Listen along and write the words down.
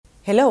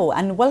Hello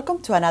and welcome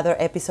to another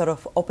episode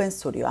of Open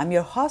Studio. I'm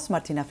your host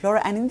Martina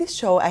Flora, and in this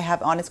show I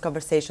have honest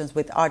conversations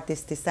with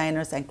artists,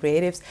 designers and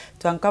creatives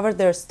to uncover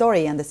their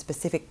story and the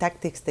specific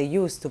tactics they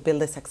use to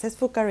build a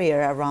successful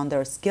career around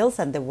their skills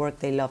and the work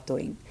they love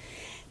doing.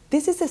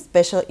 This is a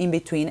special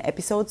in-between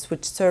episodes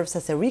which serves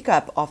as a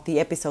recap of the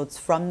episodes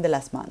from the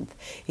last month.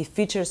 It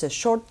features a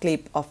short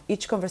clip of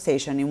each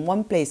conversation in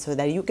one place so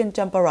that you can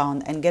jump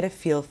around and get a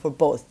feel for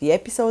both the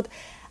episode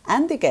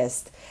and the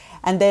guest.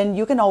 And then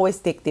you can always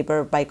dig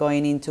deeper by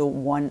going into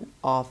one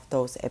of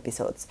those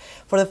episodes.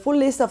 For the full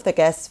list of the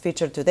guests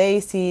featured today,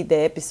 see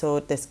the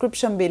episode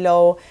description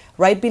below,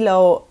 right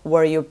below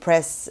where you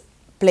press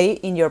play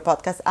in your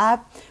podcast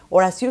app.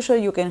 Or as usual,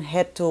 you can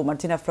head to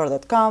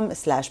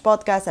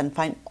martinaflor.com/podcast and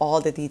find all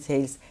the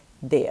details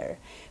there.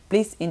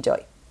 Please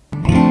enjoy.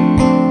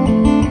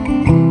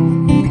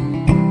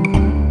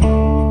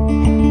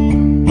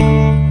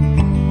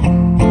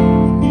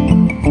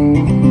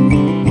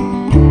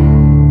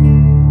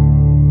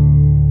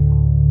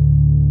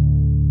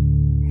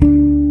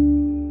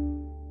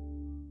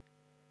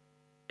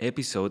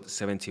 Episode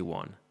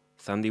 71,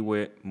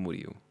 Thandiwe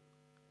Muriu.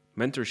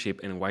 Mentorship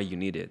and why you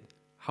need it.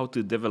 How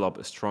to develop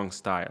a strong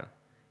style.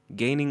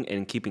 Gaining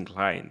and keeping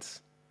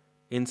clients.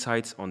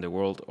 Insights on the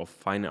world of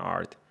fine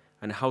art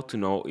and how to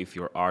know if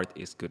your art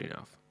is good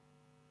enough.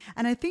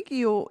 And I think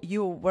you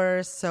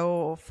were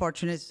so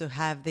fortunate to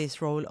have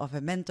this role of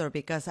a mentor,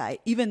 because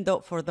even though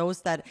for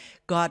those that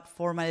got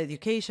formal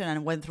education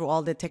and went through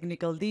all the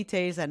technical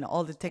details and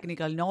all the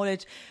technical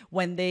knowledge,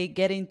 when they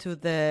get into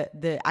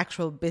the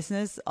actual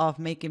business of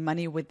making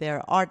money with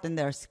their art and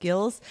their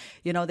skills,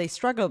 they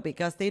struggle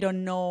because they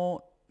don't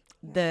know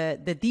the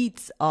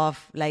deeds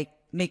of like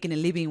making a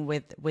living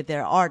with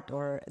their art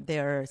or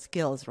their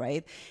skills,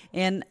 right?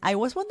 And I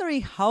was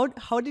wondering how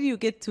did you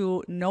get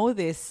to know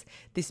this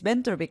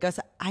mentor? Because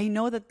I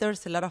know that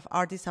there's a lot of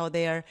artists out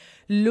there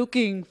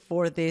looking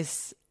for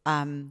this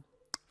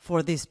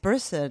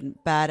person,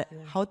 but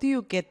how do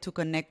you get to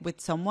connect with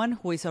someone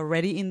who is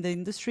already in the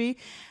industry,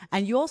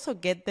 and you also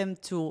get them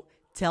to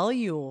tell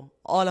you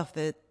all of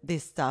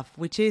this stuff,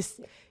 which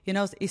is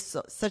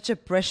such a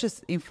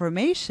precious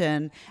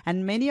information,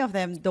 and many of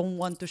them don't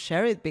want to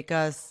share it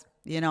because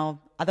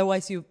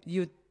otherwise you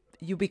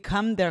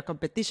become their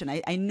competition.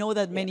 I know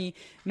that many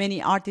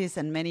artists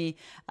and many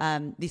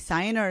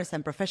designers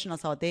and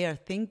professionals out there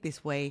think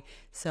this way.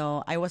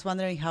 So I was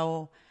wondering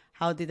how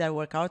did that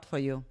work out for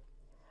you?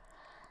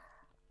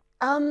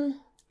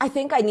 I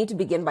think I need to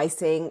begin by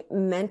saying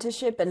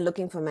mentorship and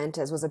looking for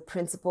mentors was a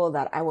principle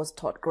that I was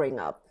taught growing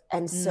up.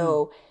 And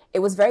so it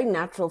was very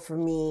natural for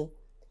me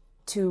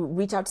to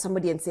reach out to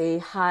somebody and say,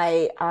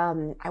 hi,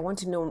 I want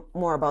to know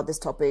more about this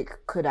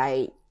topic. Could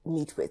I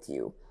meet with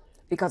you?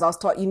 Because I was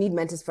taught you need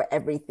mentors for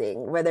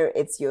everything, whether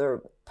it's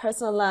your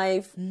personal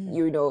life,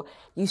 you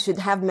should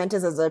have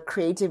mentors as a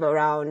creative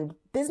around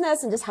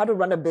business and just how to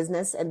run a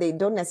business. And they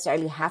don't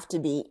necessarily have to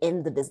be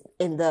in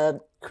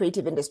the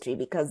creative industry,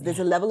 because there's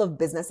a level of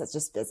business that's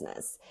just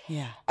business.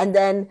 Yeah. And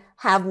then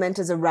have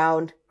mentors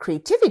around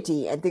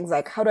creativity and things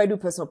like, how do I do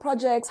personal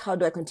projects? How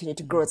do I continue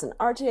to grow as an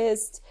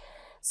artist?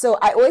 So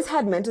I always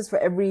had mentors for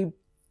every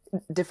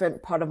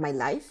different part of my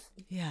life.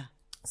 Yeah.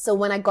 So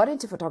when I got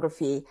into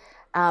photography,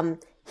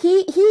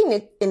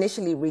 he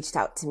initially reached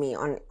out to me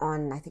on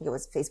I think it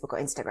was Facebook or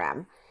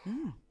Instagram.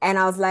 And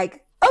I was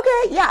like,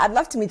 okay, yeah, I'd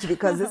love to meet you,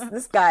 because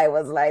this guy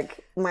was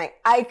like my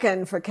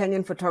icon for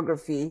Kenyan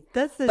photography.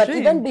 That's the But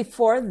dream. even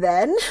before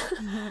then,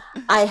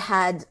 I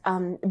had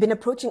been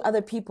approaching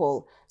other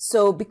people.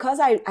 So because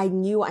I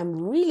knew I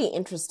was really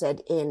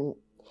interested in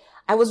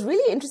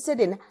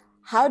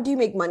how do you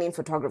make money in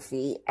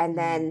photography, and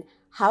then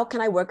how can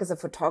I work as a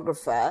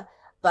photographer?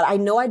 But I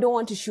know I don't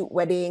want to shoot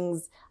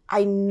weddings.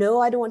 I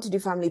know I don't want to do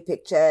family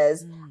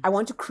pictures. I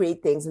want to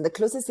create things. And the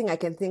closest thing I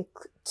can think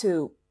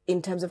to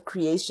in terms of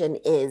creation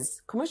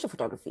is commercial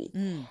photography.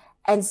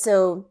 And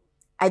so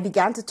I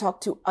began to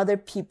talk to other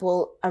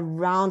people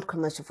around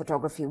commercial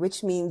photography,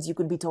 which means you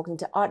could be talking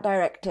to art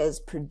directors,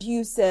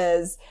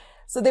 producers.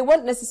 So they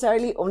weren't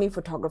necessarily only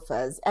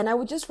photographers. And I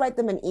would just write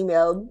them an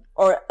email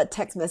or a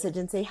text message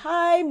and say,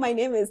 hi, my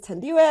name is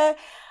Thandiwe.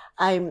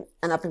 I'm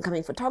an up and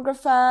coming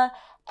photographer.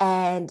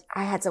 And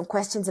I had some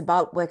questions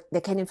about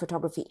the Kenyan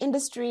photography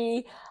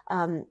industry.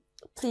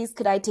 Please,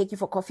 could I take you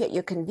for coffee at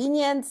your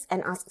convenience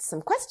and ask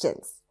some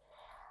questions?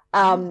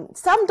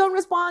 Some don't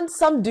respond,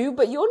 some do,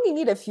 but you only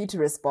need a few to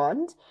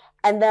respond.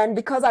 And then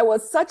because I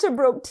was such a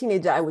broke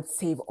teenager, I would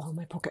save all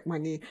my pocket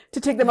money to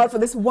take them out for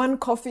this one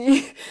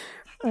coffee.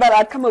 But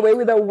I'd come away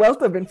with a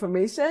wealth of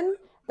information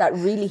that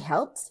really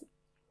helped.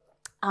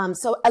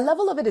 So a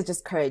level of it is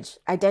just courage.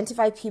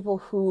 Identify people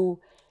who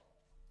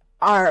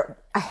are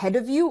ahead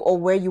of you or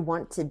where you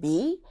want to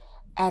be,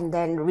 and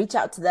then reach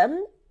out to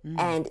them.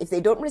 And if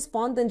they don't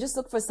respond, then just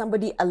look for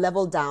somebody a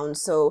level down.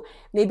 So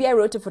maybe I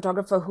wrote a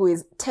photographer who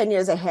is 10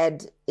 years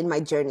ahead in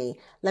my journey.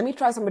 Let me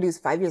try somebody who's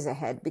 5 years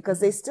ahead, because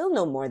they still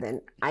know more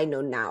than I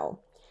know now.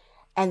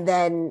 And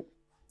then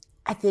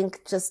I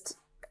think just,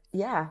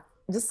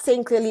 just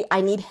saying clearly,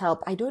 I need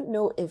help. I don't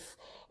know if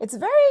it's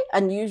very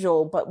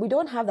unusual, but we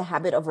don't have the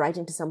habit of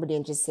writing to somebody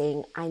and just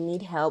saying, I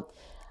need help.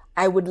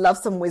 I would love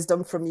some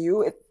wisdom from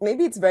you.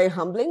 Maybe it's very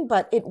humbling,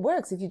 but it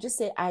works. If you just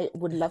say, I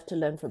would love to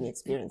learn from your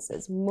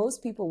experiences,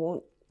 most people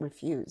won't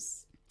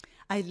refuse.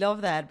 I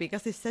love that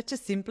because it's such a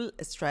simple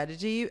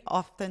strategy.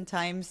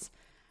 Oftentimes,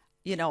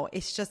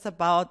 it's just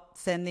about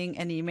sending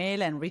an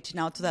email and reaching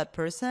out to that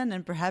person,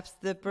 and perhaps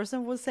the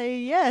person will say,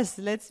 yes,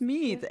 let's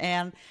meet.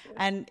 And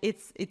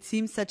it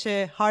seems such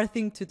a hard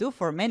thing to do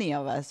for many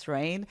of us,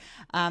 right?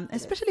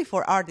 Especially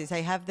for artists.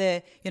 I have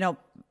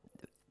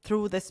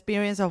through the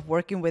experience of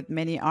working with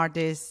many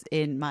artists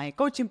in my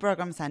coaching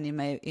programs and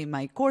in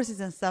my courses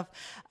and stuff,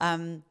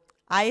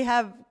 I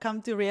have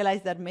come to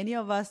realize that many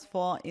of us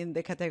fall in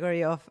the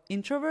category of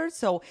introverts.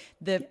 So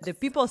the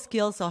people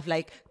skills of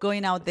like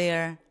going out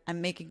there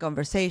and making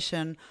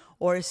conversation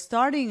or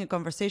starting a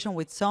conversation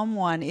with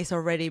someone is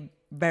already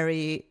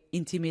very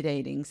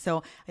intimidating.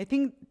 So I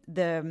think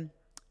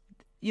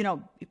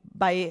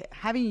by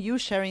having you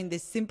sharing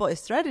this simple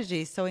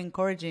strategy is so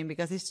encouraging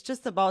because it's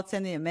just about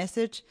sending a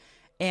message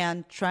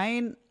and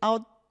trying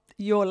out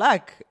your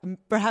luck.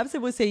 Perhaps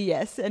it will say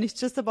yes, and it's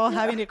just about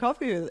having a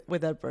coffee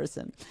with that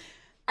person.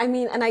 I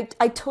mean, and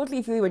I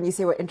totally feel when you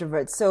say we're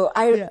introverts. So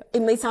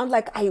it may sound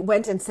like I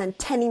went and sent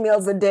 10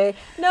 emails a day.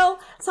 No,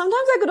 sometimes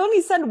I could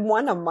only send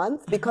one a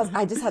month because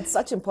I just had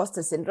such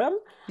imposter syndrome.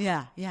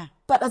 Yeah.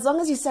 But as long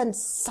as you send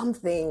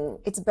something,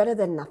 it's better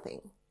than nothing.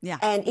 Yeah.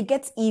 And it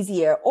gets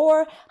easier.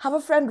 Or have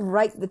a friend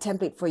write the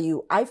template for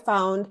you. I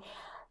found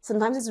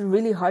sometimes it's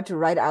really hard to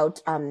write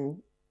out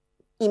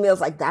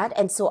emails like that.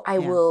 And so I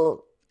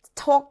will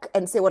talk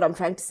and say what I'm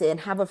trying to say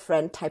and have a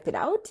friend type it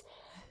out.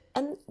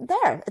 And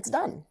there, it's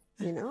done,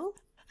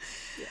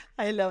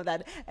 I love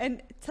that.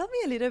 And tell me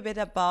a little bit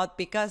about,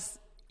 because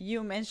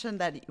you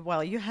mentioned that,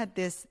 you had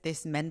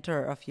this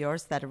mentor of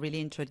yours that really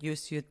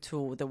introduced you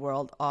to the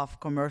world of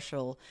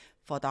commercial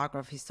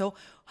photography. So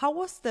how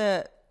was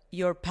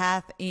your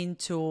path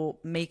into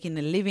making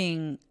a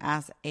living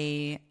as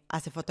a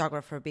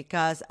photographer?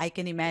 Because I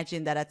can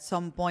imagine that at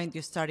some point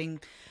you're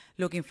starting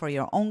looking for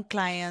your own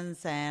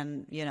clients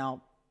and,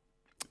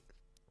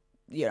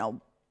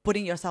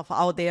 putting yourself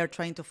out there,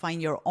 trying to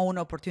find your own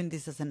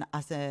opportunities as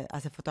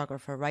a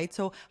photographer, right?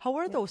 So how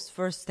were those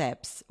first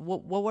steps?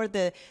 What were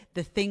the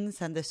things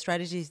and the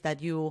strategies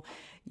that you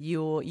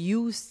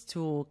used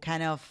to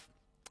kind of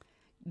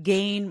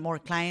gain more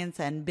clients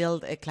and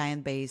build a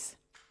client base?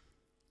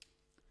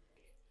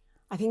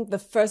 I think the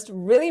first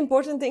really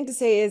important thing to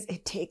say is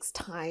it takes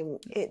time.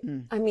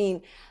 I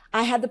mean,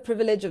 I had the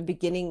privilege of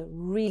beginning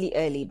really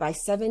early. By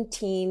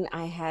 17,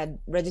 I had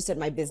registered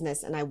my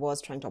business and I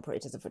was trying to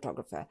operate as a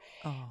photographer.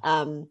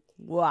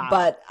 Wow.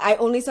 But I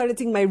only started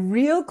seeing my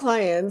real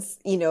clients,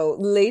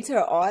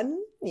 later on,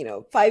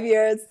 5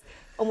 years,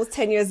 almost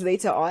 10 years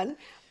later on.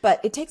 But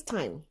it takes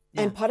time.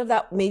 Yeah. And part of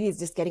that maybe is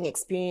just getting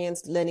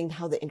experience, learning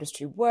how the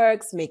industry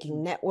works,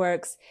 making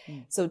networks.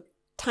 So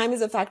time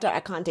is a factor I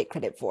can't take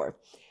credit for.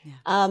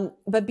 Yeah.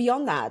 But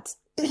beyond that,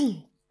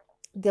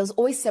 there's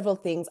always several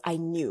things I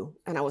knew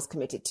and I was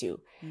committed to.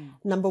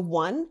 Number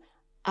one,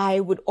 I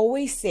would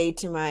always say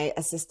to my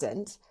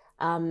assistant,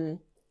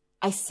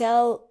 I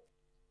sell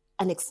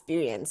an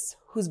experience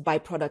whose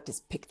byproduct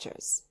is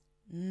pictures.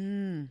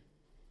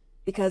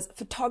 Because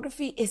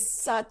photography is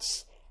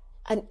such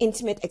an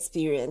intimate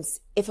experience.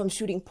 If I'm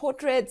shooting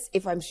portraits,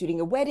 if I'm shooting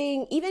a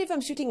wedding, even if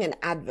I'm shooting an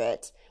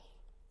advert,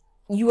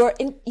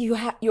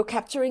 you're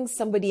capturing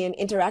somebody and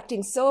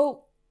interacting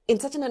in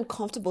such an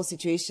uncomfortable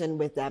situation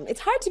with them. It's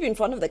hard to be in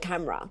front of the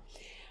camera.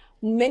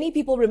 Many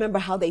people remember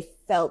how they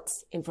felt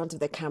in front of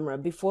the camera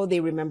before they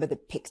remember the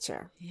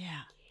picture.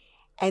 Yeah.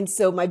 And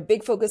so my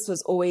big focus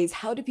was always,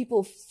 how do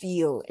people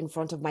feel in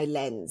front of my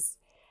lens?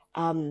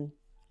 And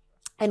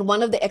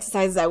one of the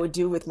exercises I would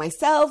do with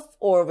myself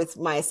or with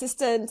my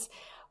assistant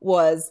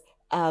was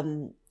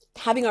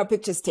having our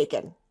pictures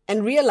taken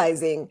and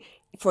realizing,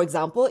 for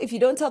example, if you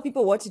don't tell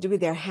people what to do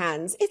with their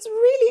hands, it's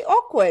really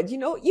awkward.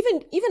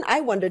 Even I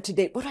wonder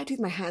today, what do I do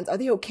with my hands? Are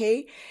they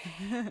okay?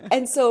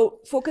 And so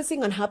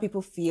focusing on how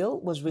people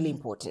feel was really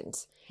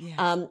important.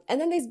 Yeah.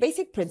 And then there's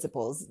basic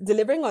principles,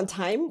 delivering on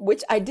time,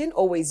 which I didn't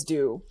always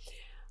do,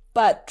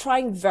 but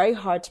trying very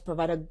hard to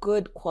provide a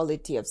good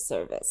quality of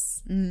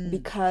service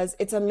because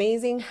it's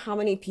amazing how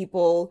many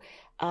people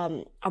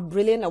are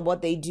brilliant at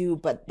what they do,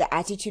 but the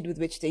attitude with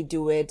which they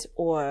do it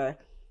or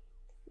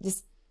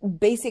just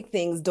basic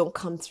things don't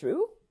come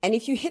through. And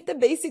if you hit the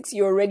basics,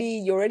 you're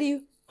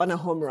already on a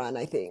home run,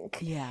 I think.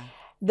 Yeah.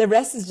 The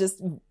rest is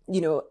just,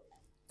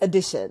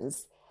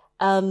 additions.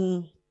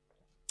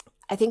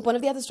 I think one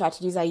of the other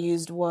strategies I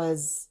used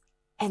was,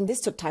 and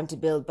this took time to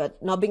build,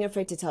 but not being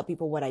afraid to tell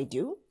people what I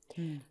do.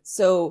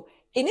 So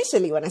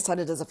initially when I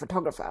started as a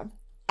photographer,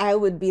 I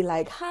would be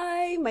like,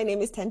 hi, my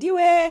name is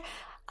Thandiwe.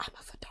 I'm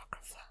a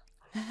photographer,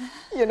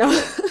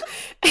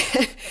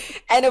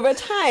 And over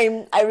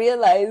time I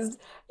realized,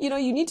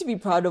 you need to be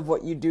proud of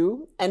what you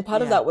do. And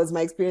part of that was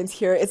my experience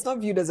here. It's not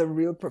viewed as a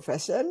real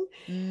profession.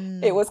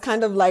 It was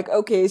kind of like,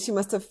 okay, she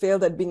must have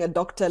failed at being a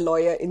doctor,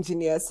 lawyer,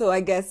 engineer. So I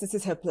guess this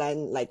is her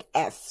plan, like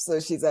F. So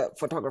she's a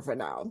photographer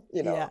now,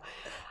 Yeah.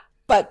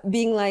 But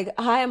being like,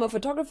 hi, I'm a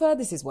photographer.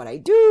 This is what I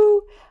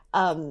do,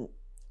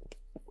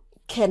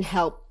 can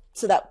help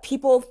so that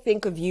people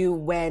think of you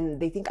when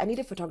they think, I need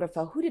a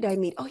photographer. Who did I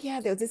meet? Oh yeah,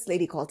 there was this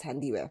lady called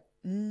Tandiwe.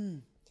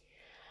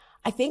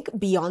 I think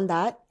beyond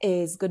that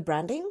is good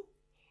branding.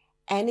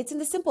 And it's in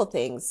the simple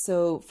things.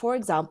 So, for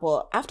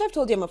example, after I've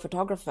told you I'm a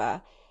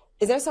photographer,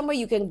 is there somewhere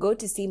you can go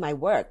to see my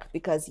work?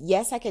 Because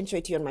yes, I can show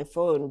it to you on my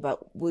phone,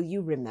 but will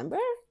you remember?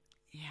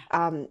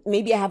 Yeah.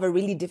 Maybe I have a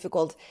really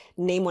difficult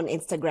name on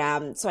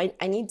Instagram. So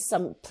I need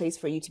some place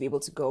for you to be able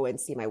to go and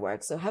see my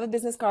work. So have a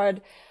business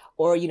card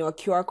or, a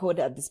QR code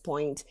at this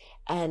point,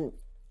 and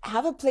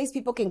have a place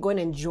people can go and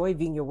enjoy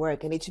viewing your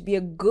work. And it should be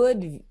a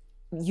good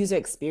user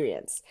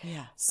experience.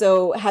 Yeah.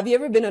 So have you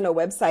ever been on a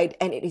website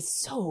and it is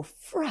so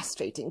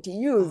frustrating to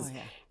use? Oh,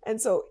 yeah.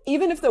 And so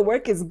even if the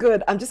work is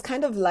good, I'm just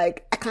kind of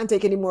like, I can't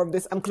take any more of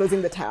this. I'm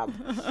closing the tab,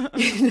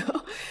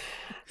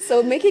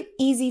 So make it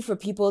easy for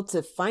people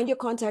to find your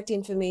contact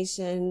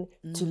information,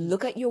 to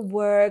look at your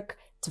work,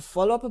 to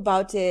follow up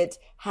about it,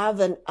 have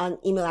an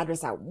email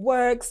address that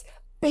works.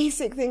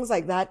 Basic things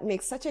like that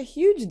make such a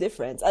huge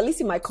difference. At least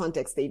in my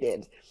context, they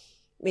did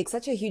make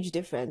such a huge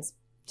difference.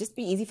 Just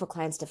be easy for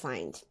clients to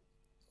find.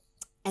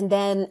 And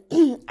then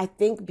I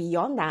think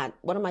beyond that,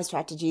 one of my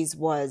strategies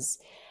was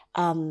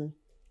having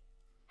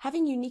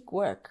unique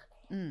work.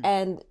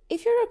 And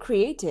if you're a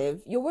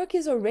creative, your work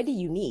is already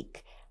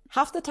unique.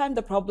 Half the time,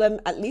 the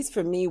problem, at least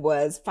for me,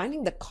 was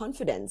finding the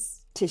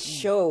confidence to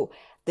show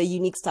the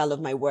unique style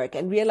of my work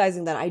and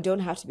realizing that I don't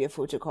have to be a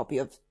photocopy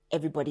of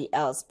everybody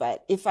else.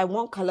 But if I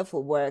want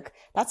colorful work,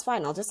 that's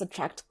fine. I'll just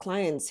attract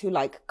clients who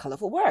like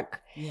colorful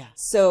work. Yeah.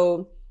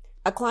 So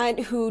a client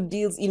who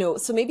deals,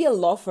 so maybe a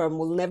law firm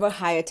will never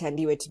hire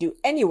Tandiwe to do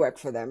any work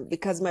for them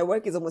because my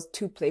work is almost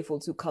too playful,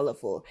 too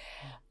colorful.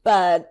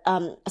 But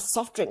a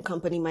soft drink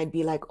company might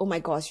be like, oh my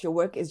gosh, your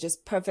work is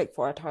just perfect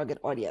for our target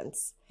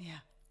audience. Yeah.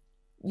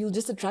 You'll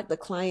just attract the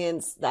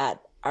clients that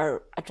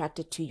are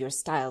attracted to your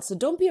style. So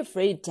don't be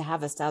afraid to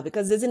have a style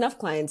because there's enough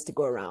clients to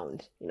go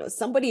around.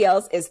 Somebody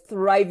else is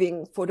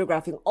thriving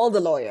photographing all the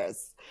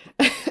lawyers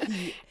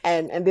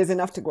and there's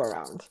enough to go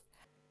around.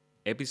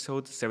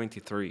 Episode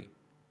 73.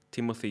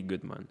 Timothy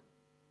Goodman.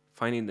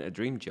 Finding a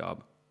dream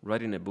job,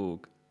 writing a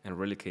book, and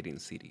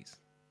relocating cities.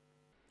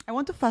 I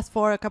want to fast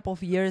forward a couple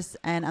of years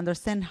and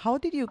understand, how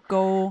did you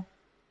go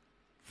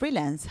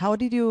freelance? How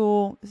did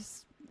you,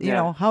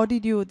 how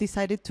did you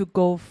decided to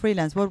go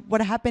freelance?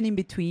 What happened in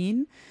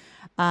between?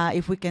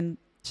 If we can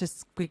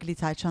just quickly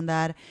touch on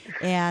that.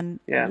 And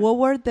what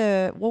was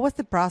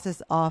the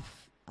process of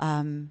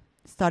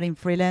starting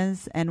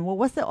freelance, and what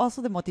was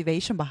also the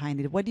motivation behind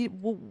it?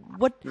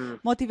 What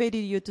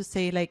motivated you to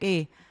say like,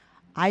 hey,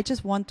 I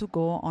just want to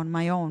go on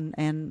my own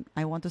and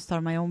I want to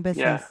start my own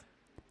business?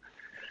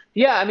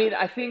 Yeah, I mean,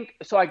 I think,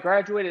 so I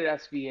graduated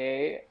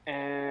SVA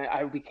and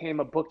I became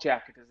a book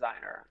jacket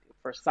designer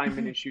for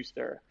Simon &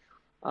 Schuster,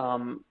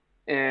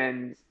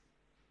 and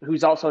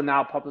who's also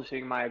now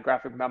publishing my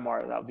graphic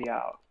memoir that'll be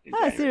out in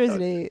January.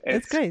 Seriously, So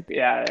it's great.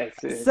 Yeah,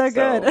 it's so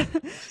good.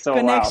 So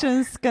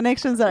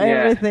Connections are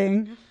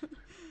everything.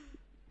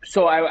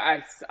 So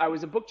I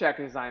was a book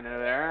jacket designer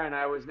there, and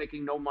I was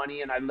making no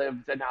money, and I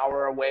lived an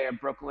hour away in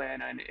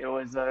Brooklyn, and it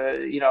was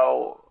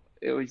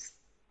it was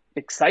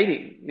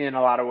exciting in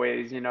a lot of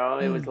ways. It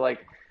was like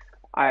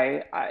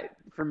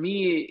for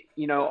me,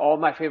 all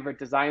my favorite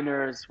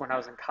designers when I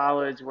was in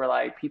college were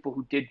like people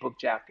who did book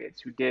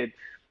jackets, who did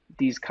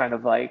these kind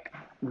of like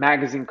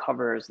magazine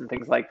covers and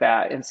things like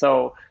that. And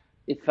so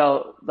it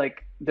felt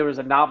like there was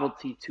a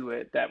novelty to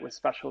it that was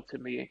special to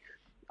me.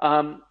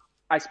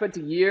 I spent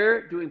a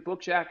year doing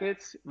book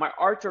jackets. My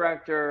art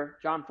director,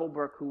 John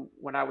Fulbrook, who,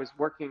 when I was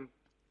working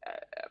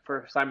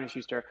for Simon &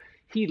 Schuster,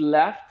 he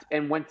left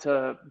and went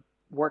to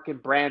work in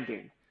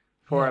branding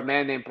for a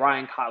man named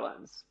Brian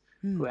Collins,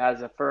 who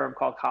has a firm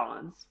called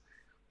Collins.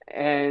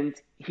 And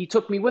he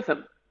took me with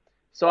him.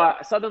 So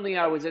suddenly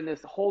I was in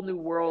this whole new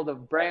world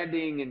of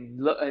branding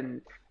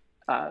and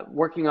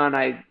working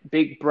on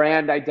big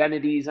brand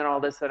identities and all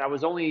this. And I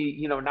was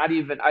only, not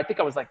even, I think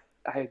I was like,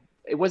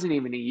 it wasn't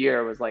even a year.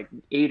 It was like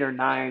 8 or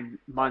 9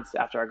 months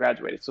after I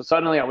graduated. So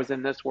suddenly I was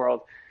in this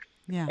world,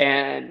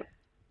 and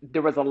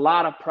there was a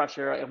lot of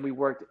pressure, and we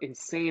worked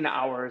insane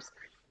hours,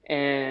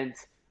 and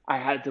I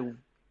had to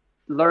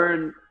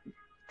learn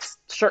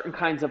certain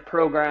kinds of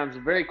programs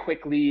very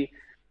quickly.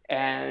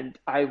 And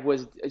I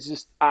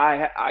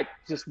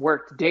just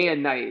worked day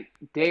and night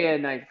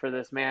for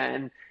this man.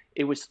 And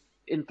it was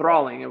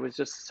enthralling. It was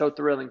just so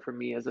thrilling for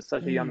me as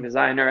such a young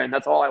designer. And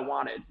that's all I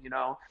wanted,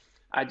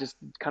 I just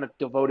kind of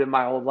devoted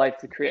my whole life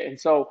to create. And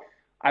so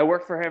I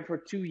worked for him for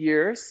 2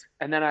 years,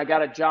 and then I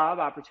got a job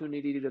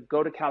opportunity to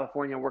go to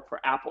California and work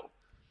for Apple.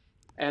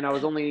 And I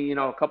was only,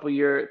 a couple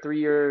years, 3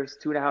 years,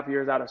 2.5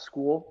 years out of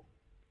school.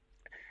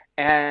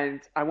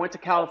 And I went to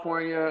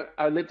California.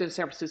 I lived in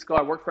San Francisco.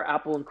 I worked for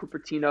Apple in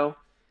Cupertino.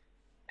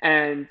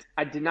 and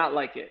I did not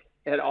like it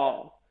at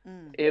all.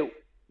 It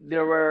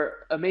There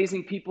were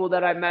amazing people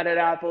that I met at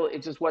Apple.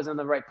 It just wasn't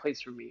the right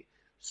place for me. Yeah.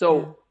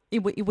 So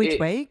In which it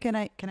way? Can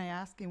I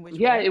ask in which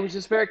yeah, way? it was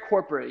just very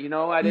corporate, you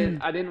know. Mm.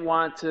 I didn't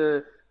want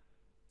to.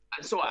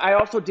 So I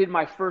also did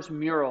my first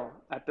mural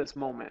at this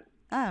moment.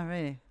 Ah,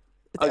 really?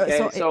 So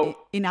Okay, so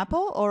in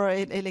Apple or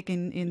like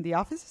in the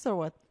offices or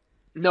what?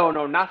 no,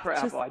 not for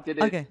Just Apple. I did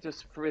it okay.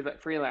 just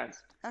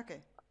freelance. Okay.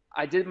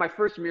 I did my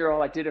first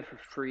mural. I did it for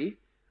free.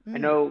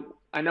 Mm.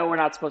 I know we're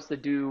not supposed to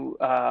do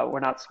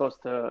we're not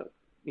supposed to,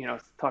 you know,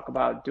 talk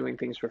about doing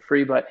things for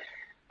free, but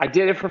I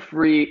did it for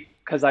free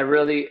because I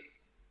really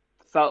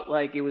felt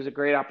like it was a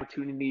great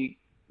opportunity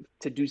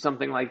to do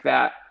something like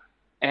that.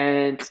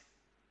 And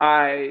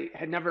I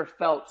had never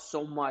felt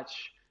so much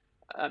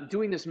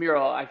doing this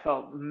mural. I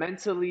felt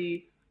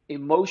mentally,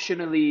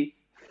 emotionally,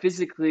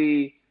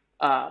 physically,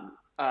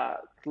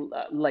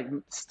 like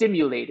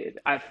stimulated.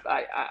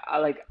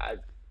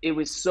 It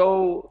was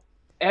so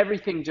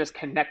everything just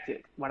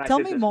connected when I Tell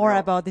did me this more mural.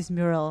 about this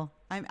mural.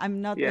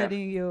 I'm not Yeah,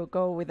 letting you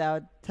go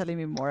without telling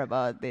me more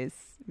about this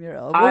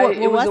mural. I What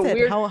it was a was it?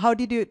 weird. How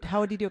did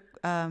you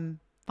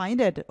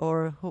find it,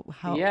 or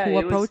Yeah, who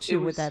approached it you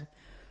with was that?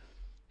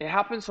 it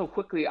happened so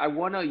quickly. I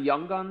won a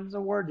Young Guns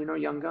award. You know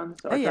Young Guns,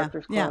 Oh Art yeah,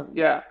 Directors yeah. Club.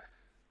 Yeah.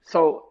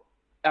 So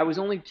I was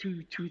only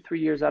 3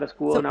 years out of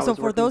school, and I So was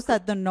for working those for.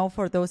 that don't know,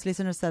 for those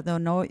listeners that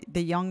don't know,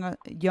 the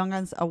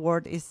Youngans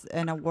Award is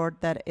an award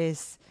that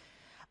is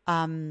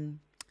um,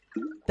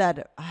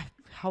 that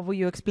how will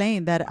you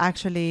explain that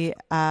actually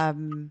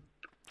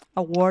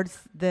awards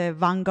the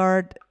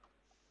vanguard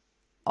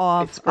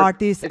It's of for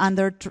artists it's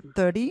under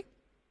 30,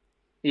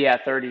 Yeah,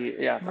 30.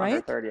 Yeah, under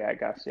right? 30, I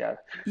guess. Yeah.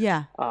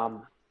 Yeah,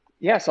 Um,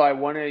 yeah. So I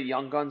won a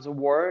Young Guns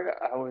award.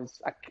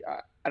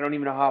 I don't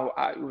even know how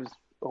it was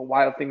a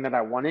wild thing that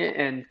I won it,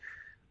 and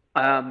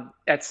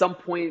at some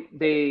point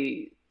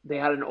they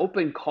had an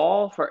open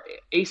call for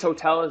Ace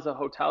Hotel is a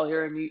hotel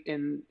here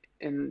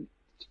in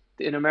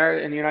in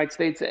America, in the United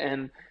States,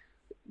 and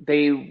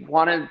they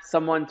wanted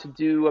someone to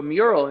do a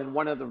mural in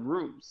one of the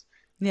rooms.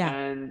 yeah,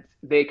 And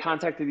they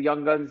contacted the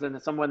Young Guns,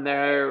 and someone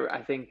there,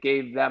 I think,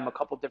 gave them a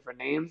couple different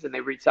names. And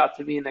they reached out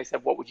to me and they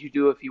said, "What would you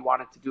do if you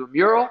wanted to do a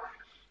mural?"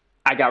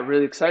 I got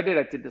really excited.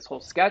 I did this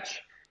whole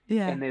sketch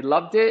yeah. and they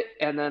loved it.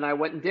 And then I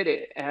went and did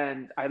it.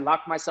 And I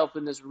locked myself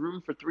in this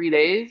room for 3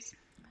 days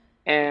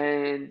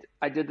and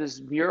I did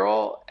this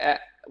mural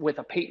with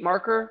a paint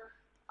marker.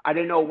 I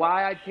didn't know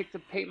why I picked a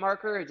paint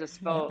marker. It just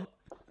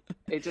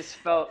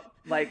felt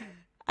like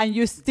And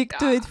you stick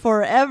to uh, it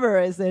forever,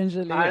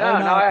 essentially, I or know.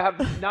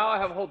 not? Now I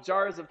have whole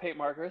jars of paint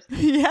markers.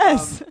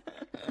 Yes. Um,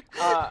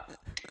 uh,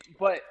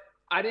 but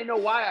I didn't know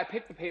why I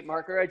picked the paint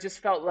marker. I just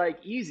felt like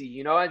easy,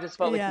 you know. I just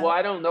felt like, well, Yeah.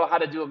 I don't know how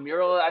to do a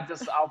mural.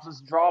 I'll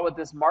just draw with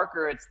this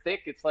marker. It's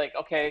thick. It's like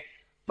okay.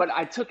 But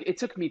it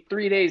took me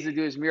 3 days to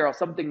do this mural.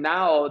 Something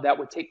now that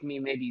would take me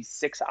maybe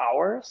 6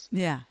 hours.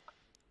 Yeah.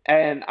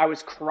 And I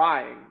was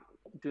crying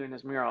doing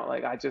this mural.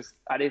 Like I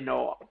didn't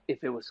know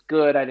if it was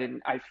good.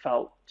 I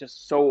felt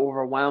just so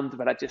overwhelmed,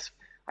 but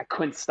I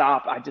couldn't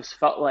stop. I just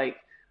felt like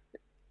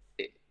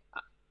it,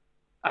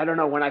 I don't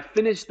know. When I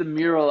finished the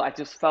mural, I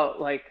just felt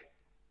like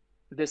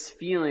this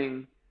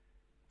feeling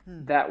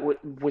that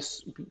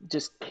was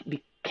just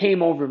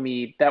came over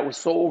me. That was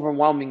so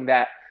overwhelming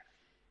that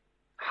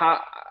how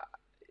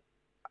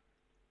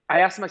I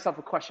asked myself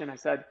a question. I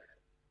said,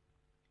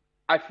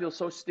 I feel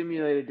so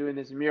stimulated doing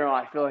this mural.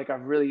 I feel like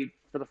I've really,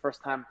 for the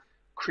first time,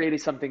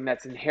 created something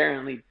that's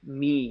inherently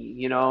me,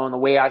 you know, and the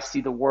way I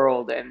see the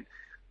world and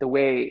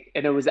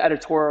and it was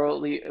editorial,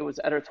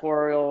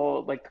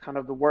 like kind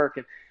of the work.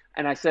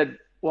 And I said,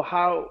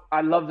 well,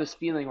 I love this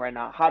feeling right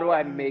now. How do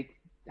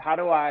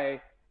I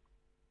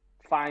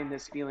find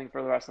this feeling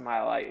for the rest of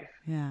my life?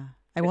 Yeah.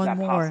 I Is want that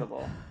more.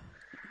 possible?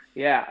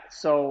 Yeah.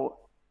 So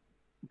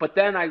but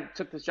then I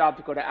took this job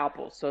to go to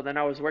Apple. So then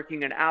I was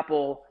working in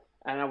Apple,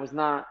 and I was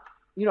not,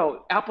 you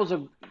know, Apple's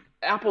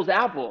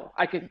Apple.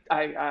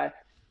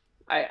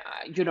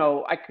 You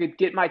know, I could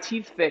get my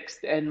teeth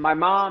fixed, and my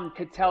mom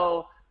could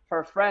tell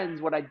her friends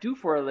what I do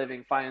for a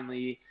living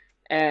finally,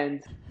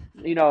 and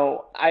you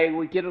know, I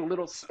would get a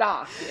little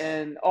stock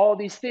and all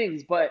these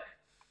things. But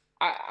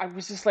I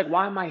was just like,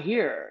 why am I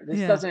here? This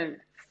Yeah. doesn't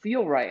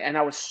feel right. And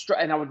I was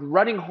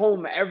running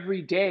home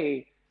every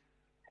day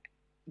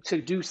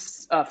to do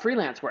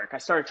freelance work. I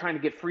started trying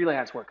to get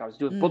freelance work. I was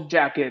doing book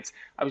jackets.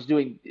 I was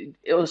doing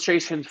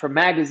illustrations for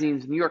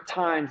magazines, New York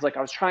Times. Like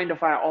I was trying to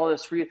find all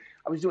this free.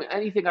 I was doing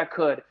anything I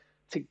could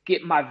to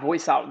get my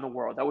voice out in the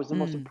world. That was the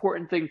most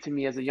important thing to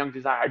me as a young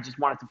designer. I just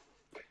wanted to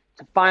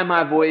find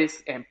my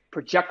voice and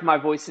project my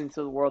voice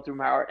into the world through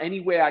my art any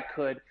way I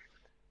could,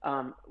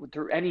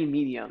 through any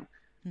medium.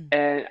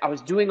 And I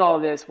was doing all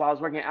of this while I was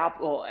working at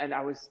Apple, and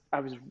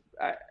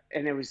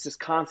and it was just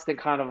constant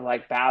kind of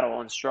like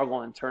battle and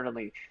struggle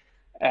internally.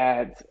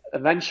 And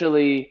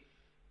eventually,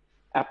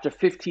 after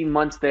 15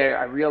 months there,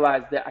 I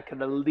realized that I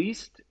could at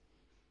least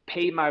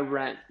pay my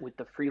rent with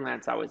the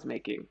freelance I was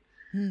making.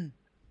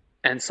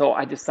 And so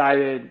I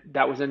decided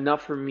that was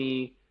enough for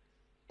me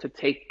to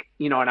take,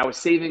 you know, and I was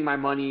saving my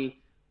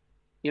money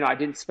I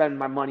didn't spend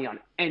my money on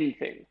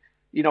anything.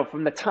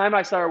 From the time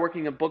I started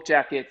working in book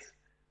jackets,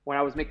 when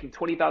I was making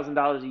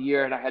 $20,000 a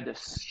year and I had to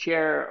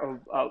share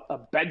a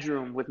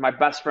bedroom with my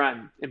best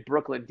friend in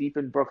Brooklyn, deep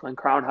in Brooklyn,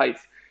 Crown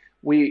Heights,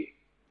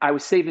 I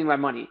was saving my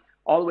money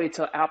all the way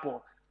to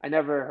Apple. I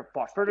never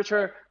bought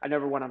furniture. I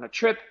never went on a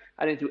trip.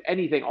 I didn't do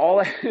anything.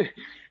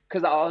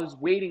 Because I was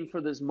waiting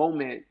for this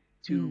moment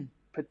to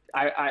put.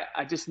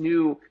 I just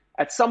knew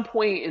at some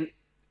point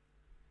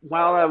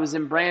while I was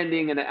in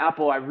branding and at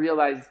Apple, I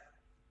realized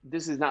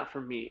this is not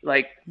for me.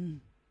 Like,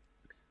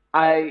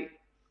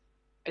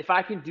 if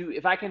I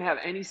can have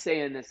any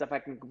say in this, if I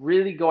can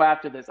really go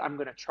after this, I'm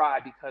going to try,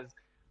 because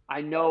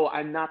I know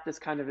I'm not this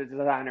kind of a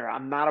designer.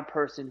 I'm not a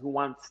person who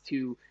wants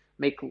to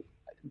make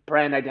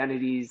brand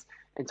identities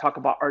and talk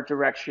about art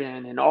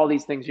direction and all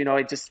these things.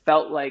 It just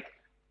felt like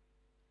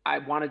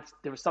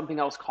there was something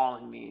else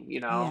calling me,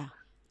 Yeah.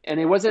 and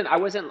I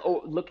wasn't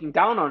looking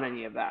down on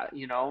any of that,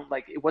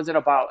 like it wasn't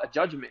about a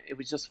judgment. It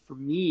was just, for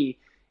me,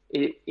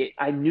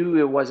 I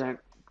knew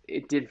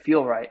it didn't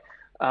feel right.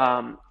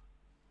 So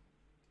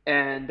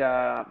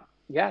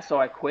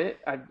I quit.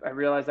 I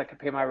realized I could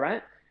pay my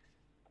rent,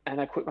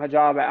 and I quit my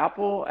job at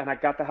Apple, and I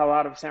got the hell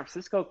out of San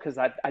Francisco because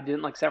I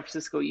didn't like San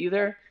Francisco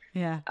either.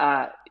 Yeah.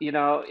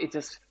 It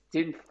just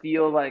didn't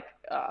feel like,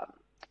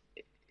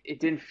 it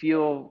didn't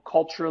feel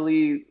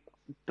culturally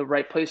the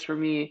right place for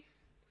me.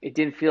 It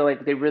didn't feel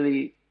like they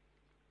really,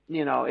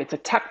 it's a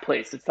tech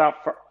place. It's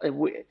not for,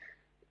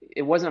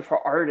 it wasn't for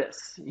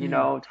artists,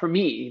 for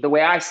me, the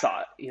way I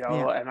saw it,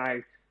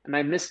 Yeah. and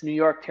I missed New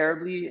York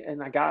terribly,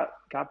 and I got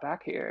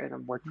back here, and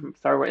I'm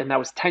started, and that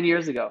was 10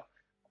 years ago.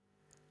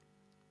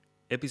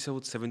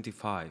 Episode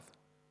 75,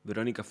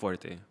 Veronica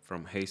Fuerte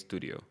from Hey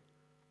Studio.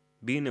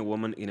 Being a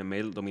woman in a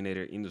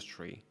male-dominated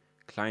industry,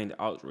 client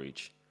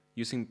outreach,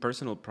 using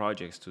personal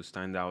projects to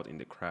stand out in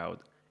the crowd,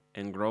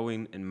 and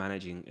growing and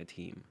managing a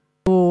team.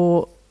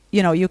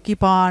 You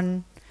keep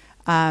on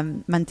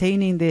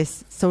maintaining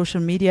these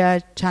social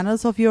media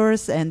channels of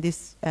yours and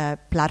this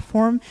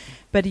platform,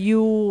 but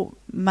you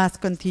must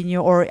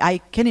continue, or I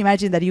can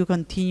imagine that you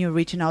continue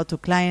reaching out to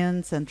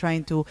clients and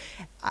trying to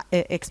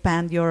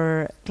expand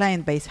your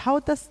client base. How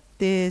does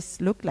this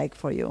look like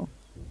for you?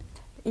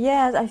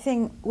 Yes, I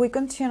think we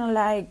continue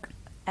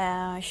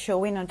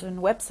showing it on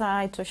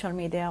website, social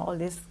media, all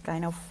these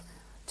kind of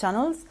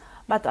channels,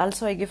 but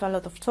also I give a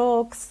lot of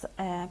talks,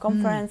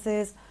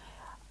 conferences,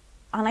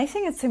 and I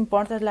think it's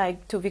important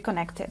to be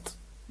connected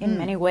in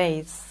many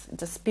ways,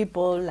 just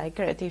people,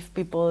 creative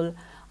people,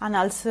 and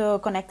also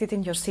connected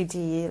in your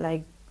city,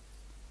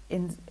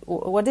 in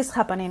what is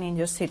happening in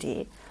your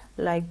city,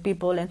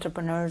 people,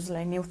 entrepreneurs,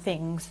 new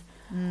things,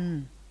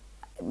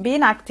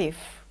 being active.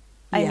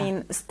 Yeah. I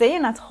mean,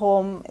 staying at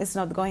home is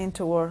not going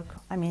to work.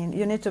 I mean,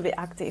 you need to be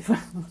active.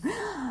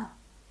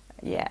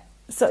 Yeah.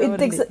 So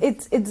Totally.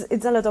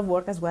 it's a lot of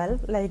work as well.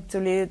 To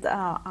lead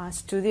a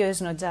studio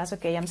is not just,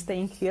 okay, I'm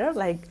staying here,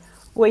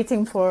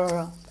 waiting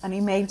for an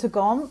email to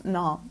come.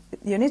 No,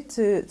 you need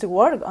to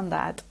work on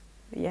that.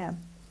 Yeah.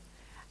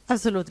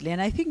 Absolutely.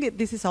 And I think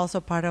this is also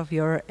part of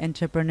your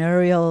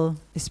entrepreneurial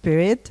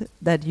spirit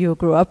that you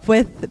grew up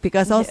with,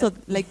 because also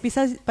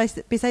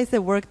besides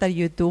the work that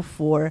you do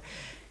for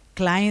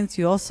clients,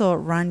 you also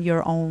run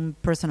your own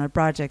personal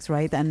projects,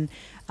 right? And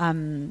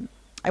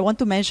I want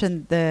to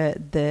mention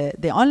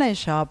the online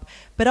shop,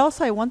 but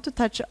also I want to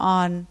touch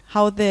on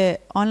how the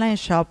online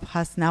shop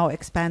has now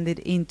expanded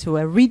into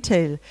a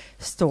retail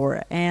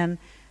store. And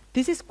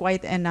this is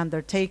quite an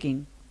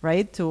undertaking,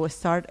 right? To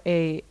start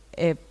a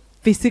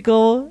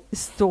physical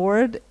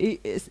store,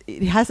 it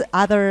has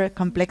other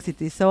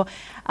complexities. So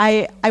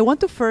I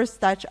want to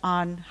first touch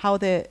on how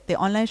the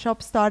online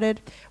shop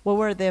started. What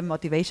were the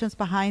motivations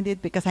behind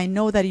it? Because I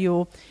know that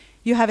you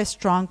have a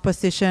strong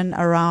position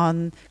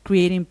around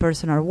creating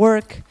personal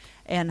work,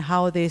 and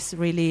how this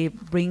really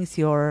brings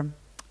your,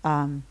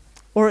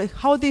 or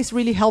how this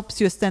really helps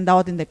you stand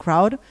out in the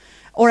crowd,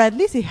 or at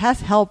least it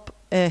has helped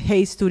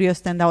Hey Studio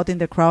stand out in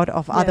the crowd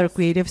of other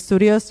creative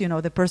studios,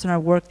 the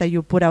personal work that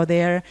you put out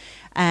there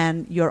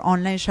and your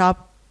online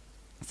shop.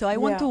 So I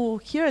want to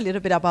hear a little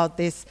bit about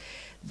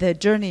the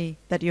journey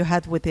that you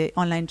had with the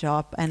online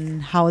shop,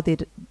 and how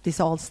did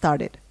this all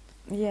started?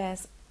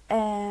 Yes.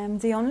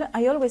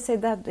 I always say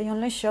that the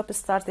online shop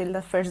started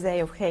the first day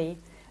of Hey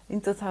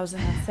in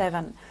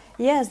 2007.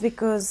 Yes,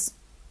 because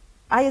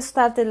I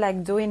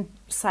started doing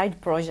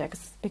side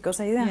projects because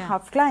I didn't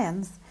have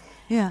clients.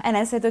 Yeah. And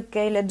I said,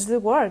 okay, let's do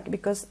work,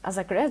 because as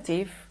a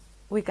creative,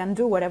 we can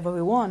do whatever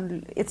we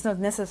want. It's not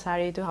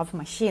necessary to have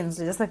machines,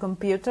 just a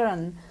computer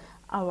and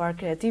our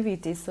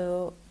creativity.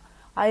 So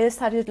I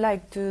started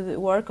to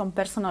work on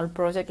personal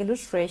project,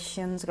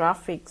 illustrations,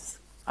 graphics,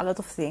 a lot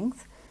of things,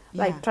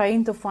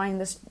 trying to find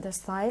the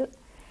style.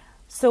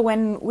 So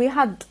when we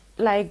had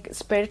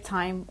spare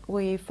time,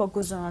 we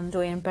focused on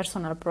doing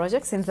personal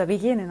projects since the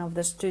beginning of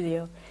the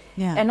studio.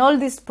 Yeah. And all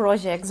these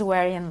projects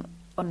were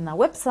on a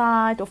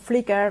website or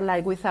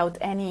Flickr, without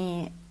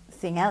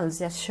anything else,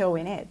 just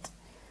showing it.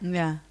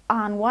 Yeah.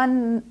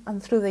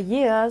 And through the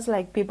years,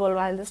 like people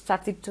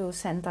started to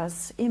send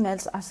us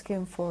emails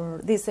asking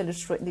for these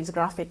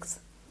graphics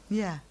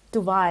Yeah.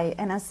 to buy,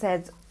 and I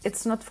said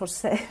it's not for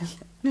sale.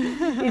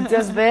 It's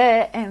just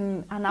there.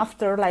 And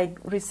after like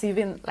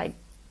receiving like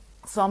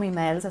some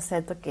emails, I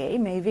said, okay,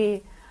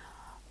 maybe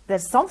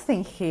there's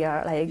something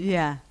here. Like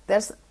Yeah.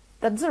 that's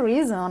the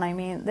reason. I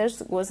mean, there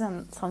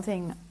wasn't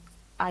something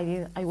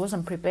I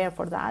wasn't prepared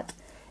for that,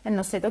 and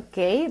I said,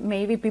 okay,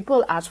 maybe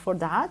people ask for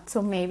that,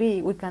 so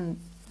maybe we can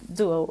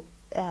do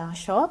a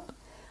shop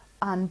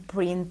and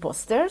print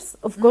posters.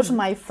 Of course,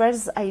 my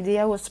first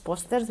idea was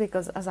posters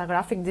because as a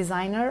graphic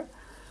designer,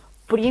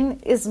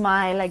 print is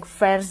my like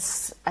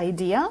first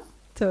idea.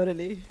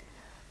 Totally.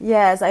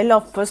 Yes, I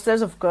love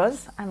posters, of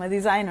course. I'm a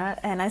designer,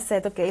 and I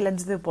said, okay,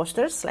 let's do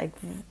posters.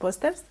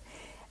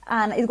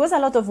 And it was a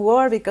lot of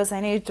work because I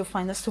needed to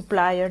find a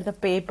supplier, the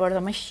paper,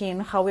 the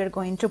machine, how we're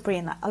going to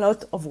print, a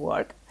lot of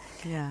work.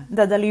 Yeah.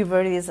 The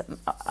delivery is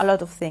a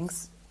lot of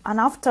things. And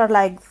after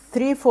like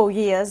 3-4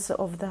 years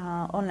of the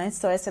online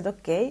store, I said,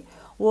 okay,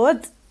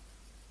 what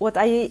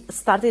I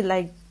started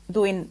like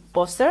doing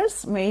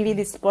posters, maybe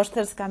these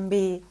posters can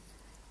be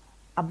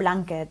a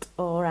blanket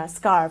or a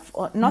scarf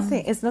or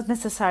nothing. It's not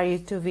necessary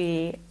to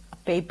be a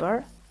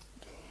paper.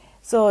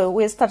 So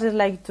we started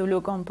like to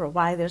look on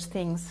providers,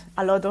 things,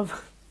 a lot of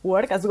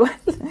work as well.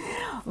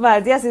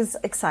 But yes, it's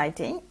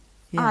exciting.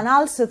 Yeah. And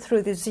also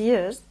through these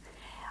years,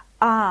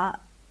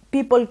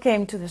 people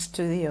came to the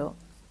studio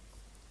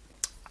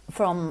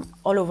from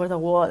all over the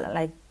world.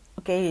 Like,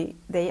 okay,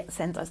 they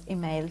sent us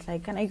emails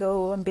like, can I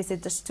go and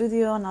visit the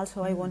studio? And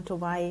also I want to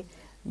buy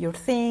your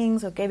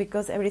things, okay,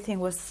 because everything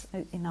was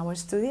in our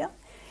studio.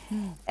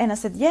 And I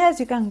said,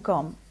 yes, you can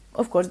come.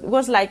 Of course, it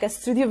was like a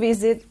studio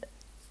visit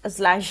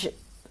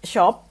 /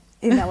 shop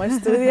in our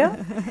studio.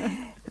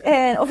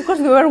 And of course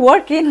we were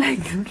working,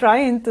 like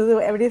trying to do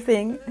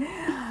everything.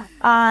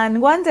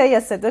 And one day I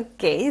said,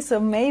 okay, so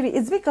maybe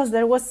it's because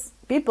there was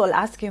people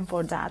asking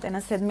for that. And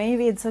I said,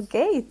 maybe it's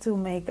okay to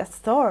make a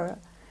store.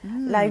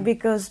 Like,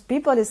 because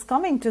people is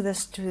coming to the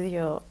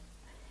studio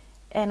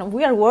and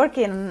we are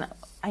working.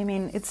 I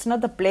mean, it's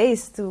not a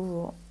place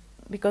to,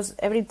 because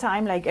every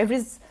time, like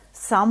every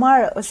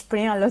summer or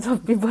spring, a lot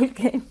of people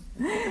came.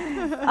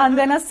 And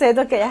then I said,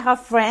 okay, I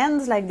have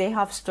friends, like they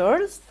have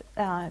stores,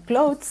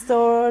 clothes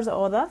stores,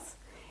 others.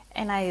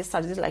 And I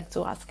started like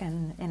to ask,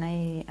 and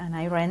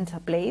I rent a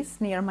place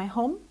near my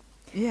home.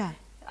 Yeah.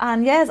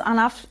 And yes, and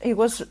after it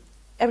was,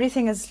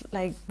 everything is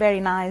like very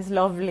nice,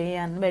 lovely,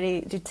 and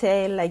very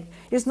detailed. Like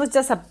it's not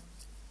just a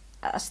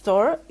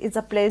store; it's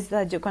a place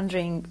that you can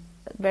drink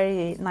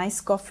very nice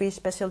coffee,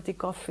 specialty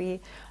coffee,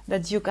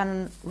 that you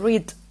can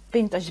read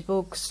vintage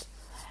books,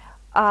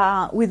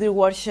 with your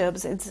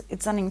workshops.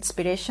 It's an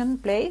inspiration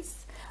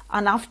place.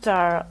 And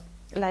after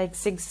like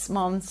 6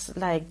 months,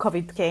 like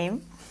COVID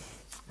came,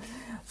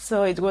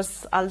 so it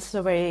was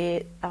also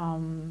very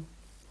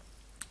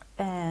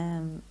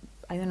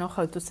I don't know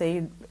how to say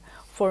it,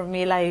 for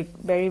me, like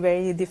very,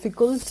 very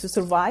difficult to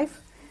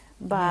survive,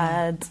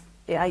 but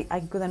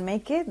I couldn't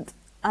make it.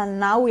 And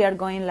now we are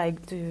going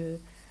like to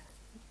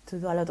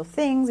do a lot of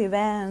things,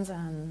 events,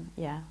 and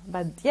yeah.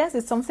 But yes,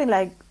 it's something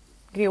like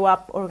grew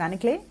up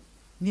organically.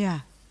 Yeah.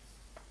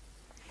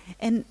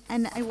 And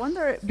I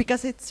wonder,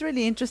 because it's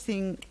really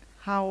interesting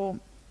how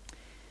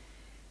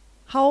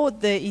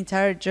the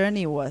entire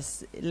journey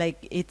was.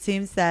 Like, it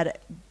seems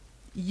that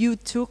you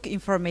took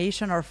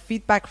information or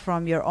feedback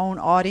from your own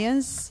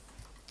audience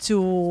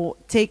to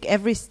take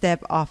every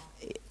step of,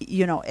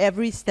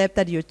 every step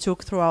that you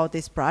took throughout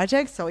this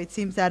project. So it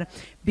seems that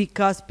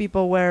because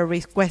people were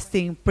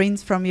requesting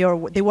prints from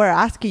they were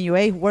asking you,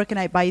 hey, where can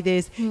I buy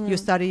this? You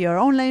started your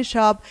online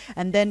shop,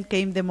 and then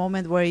came the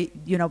moment where,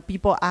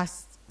 people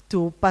asked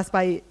to pass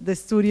by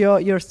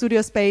your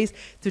studio space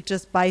to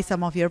just buy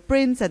some of your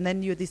prints. And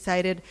then you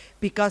decided,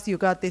 because you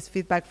got this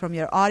feedback from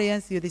your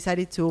audience, you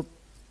decided to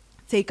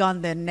take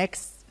on the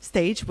next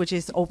stage, which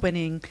is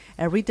opening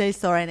a retail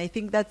store. And I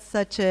think that's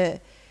such a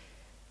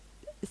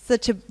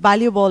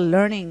valuable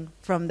learning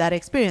from that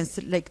experience,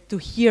 like to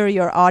hear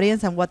your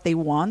audience and what they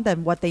want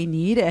and what they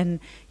need, and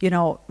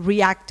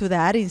react to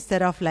that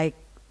instead of like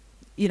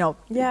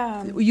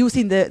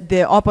using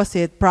the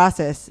opposite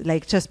process,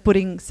 like just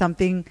putting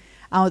something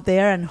out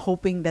there and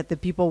hoping that the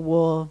people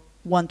will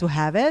want to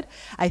have it.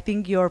 I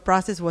think your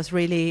process was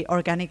really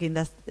organic in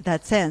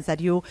that sense, that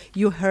you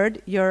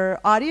heard your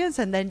audience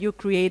and then you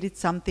created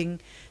something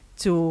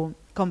to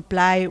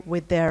comply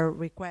with their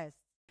request.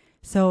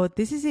 So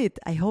this is it.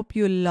 I hope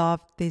you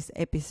loved this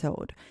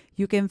episode.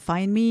 You can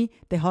find me,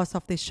 the host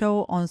of the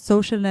show, on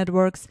social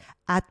networks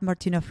at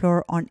Martina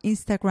Flor on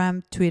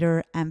Instagram,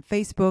 Twitter, and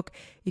Facebook.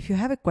 If you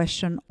have a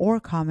question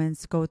or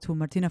comments, go to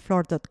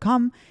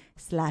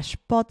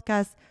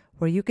martinaflor.com/podcast,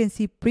 where you can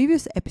see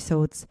previous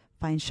episodes,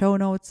 find show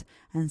notes,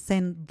 and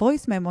send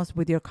voice memos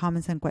with your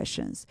comments and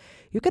questions.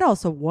 You can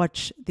also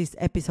watch these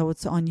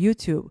episodes on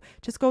YouTube.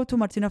 Just go to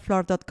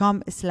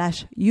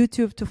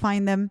martinaflor.com/YouTube to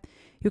find them.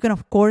 You can,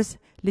 of course,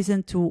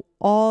 listen to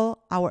all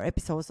our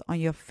episodes on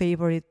your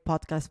favorite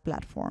podcast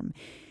platform.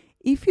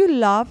 If you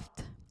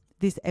loved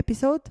this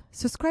episode,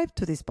 subscribe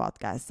to this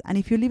podcast. And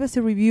if you leave us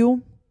a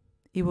review,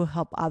 it will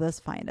help others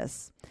find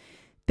us.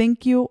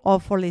 Thank you all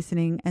for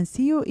listening, and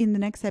see you in the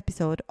next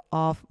episode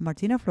of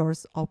Martina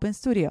Flore's Open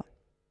Studio.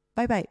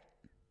 Bye-bye.